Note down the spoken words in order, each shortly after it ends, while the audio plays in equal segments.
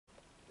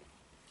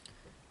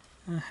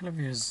Hello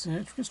viewers,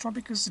 today's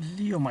topic is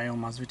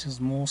leiomyomas, which is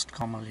most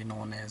commonly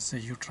known as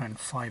uterine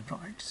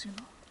fibroids.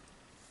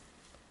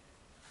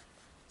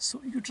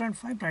 So uterine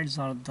fibroids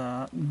are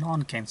the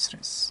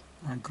non-cancerous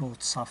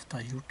growths of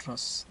the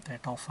uterus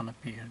that often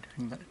appear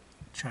during the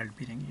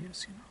childbearing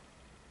years.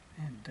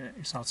 And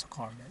it's also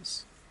called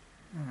as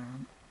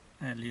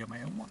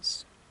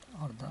leiomyomas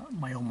or the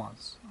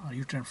myomas. Or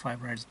uterine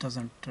fibroids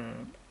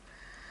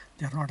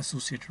they are not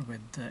associated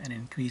with an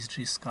increased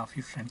risk of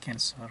uterine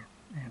cancer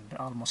and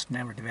almost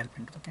never develop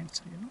into the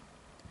cancer.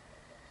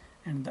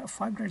 And the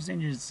fibroids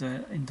ranges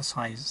in the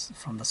size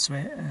from the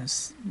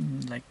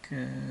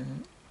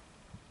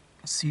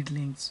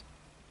seedlings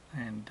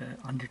and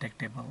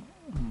undetectable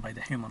by the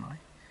human eye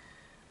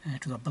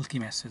to the bulky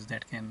masses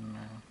that can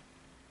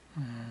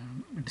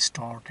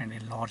distort and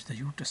enlarge the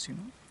uterus.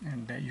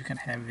 And you can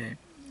have a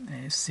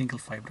single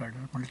fibroid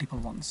or multiple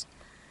ones,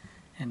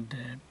 and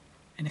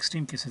in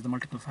extreme cases the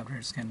multiple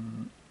fibroids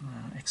can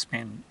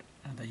expand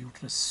the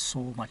uterus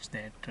so much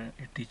that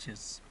it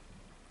reaches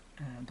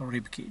the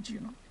rib cage.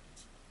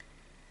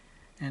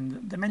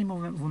 And the many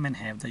women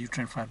have the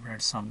uterine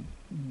fibroids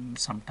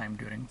sometime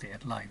during their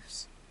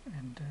lives,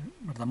 and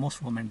but the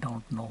most women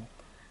don't know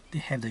they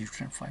have the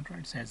uterine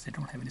fibroids, as they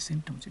don't have any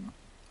symptoms.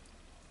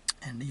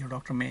 And your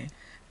doctor may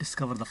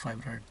discover the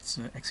fibroids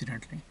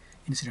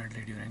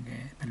incidentally during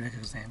a pelvic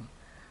exam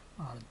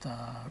or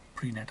the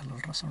prenatal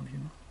ultrasound.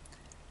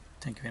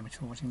 Thank you very much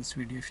for watching this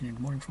video. If you need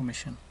more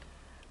information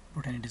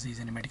about any disease,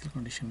 any medical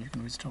condition, you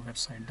can visit our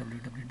website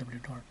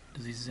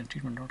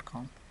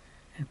www.diseasesandtreatment.com,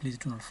 and please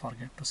do not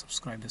forget to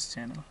subscribe this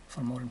channel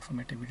for more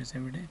informative videos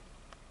every day.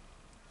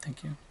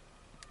 Thank you.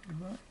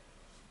 Goodbye.